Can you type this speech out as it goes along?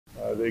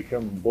They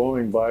come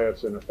blowing by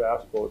us in a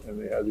fast boat, and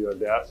they had the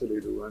audacity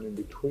to run in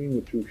between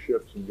the two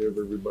ships and give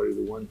everybody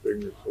the one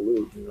finger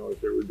salute, you know, as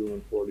they were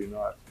doing 40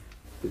 knots.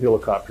 The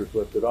helicopters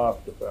lifted off,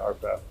 our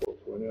fast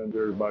boats went in.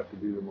 They're about to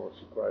be the most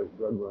surprised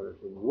drug runners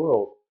in the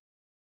world.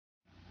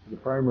 The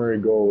primary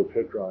goal of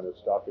HITRON is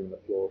stopping the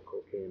flow of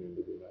cocaine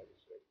into the United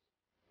States.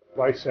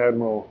 Vice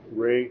Admiral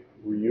Ray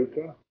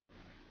Riutta.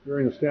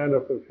 During the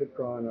stand-up of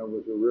HITRON, I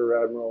was a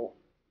Rear Admiral.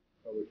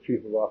 I was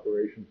Chief of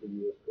Operations in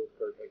the U.S. Coast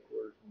Guard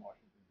headquarters in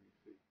Washington,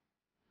 D.C.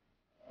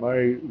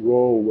 My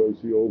role was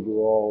the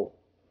overall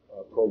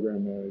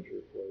program manager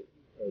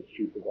as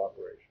Chief of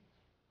Operations.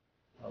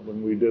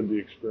 When we did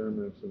the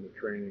experiments and the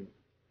training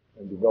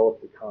and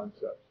developed the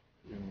concepts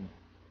in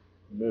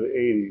the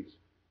mid-'80s,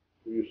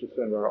 we used to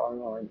send our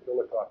unarmed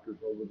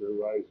helicopters over the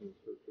horizon in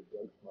search of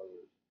drug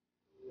smugglers.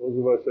 Those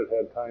of us that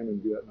had time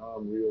in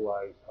Vietnam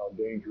realized how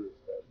dangerous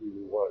that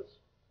really was.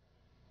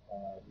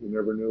 You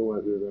never knew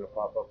whether they were going to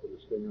pop up with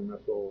a Stinger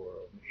missile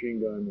or a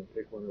machine gun and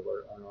take one of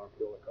our unarmed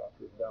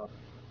helicopters down.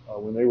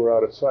 When they were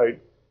out of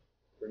sight,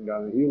 bring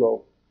down the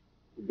helo,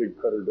 the big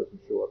cutter doesn't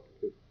show up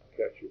to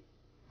catch you.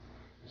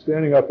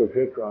 Standing up at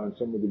HITRON,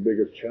 some of the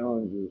biggest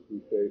challenges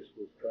we faced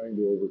was trying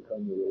to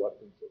overcome the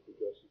reluctance of the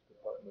Justice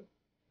Department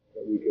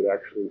that we could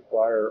actually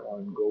fire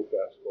on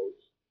go-fast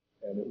boats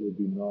and it would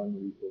be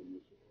non-lethal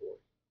use of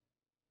force.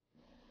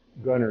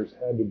 Gunners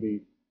had to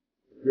be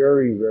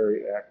very,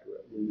 very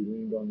accurate. We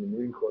leaned on the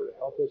Marine Corps to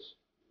help us.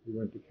 We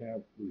went to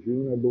Camp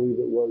Lejeune, I believe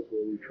it was,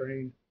 where we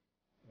trained,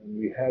 and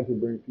we had to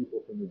bring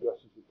people from the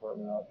Justice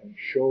Department out and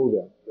show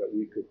them that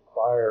we could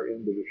fire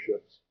into the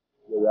ships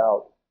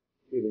without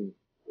hitting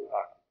the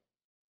occupants.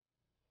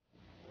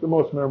 The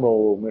most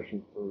memorable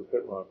mission for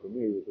HITRON for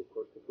me was, of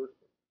course, the first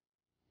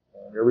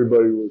one.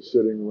 Everybody was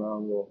sitting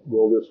around, well,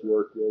 will this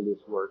work, will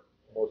this work?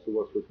 Most of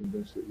us were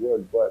convinced it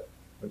would, but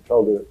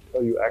until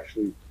you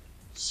actually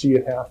see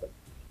it happen,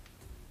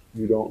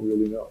 you don't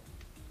really know.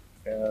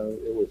 And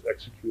it was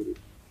executed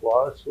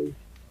flawlessly.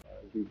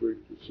 We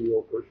briefed the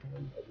CO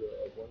personally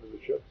of one of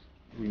the ships.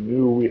 We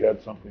knew we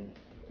had something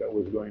that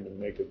was going to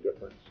make a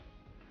difference.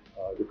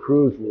 The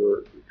crews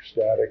were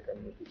ecstatic. I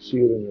mean, you could see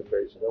it in their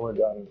faces. I went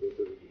down and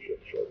visited the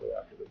ship shortly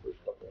after the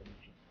first couple of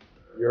missions.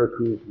 The air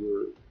crews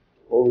were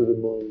over the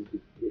moon.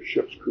 The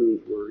ship's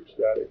crews were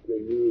ecstatic. They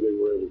knew they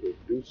were able to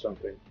do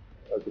something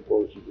as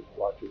opposed to just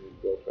watching these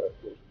go-fast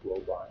boats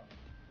blow by.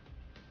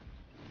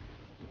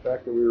 The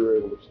fact that we were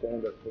able to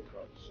stand up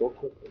HITRON so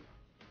quickly,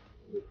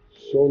 with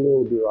so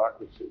little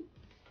bureaucracy,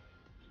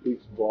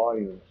 speaks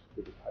volumes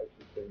to the types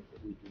of things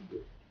that we can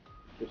do.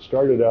 It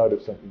started out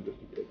as something just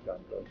to take down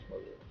drug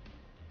smugglers.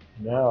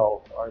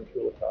 Now, armed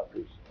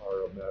helicopters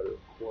are a matter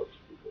of course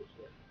because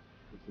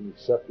it's an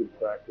accepted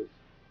practice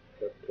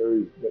that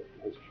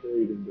has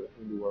carried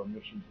into our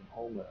missions in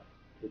Homeland,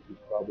 which is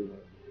probably one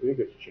of the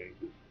biggest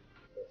changes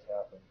that's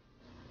happened.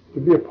 To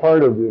be a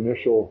part of the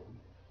initial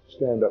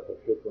stand-up of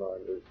HITRON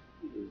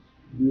is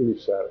really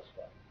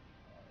satisfying.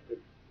 It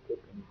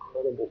took an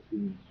incredible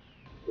team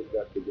to put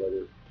that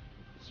together.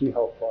 To see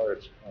how far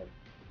it's come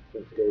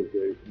since those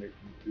days makes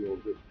me feel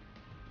just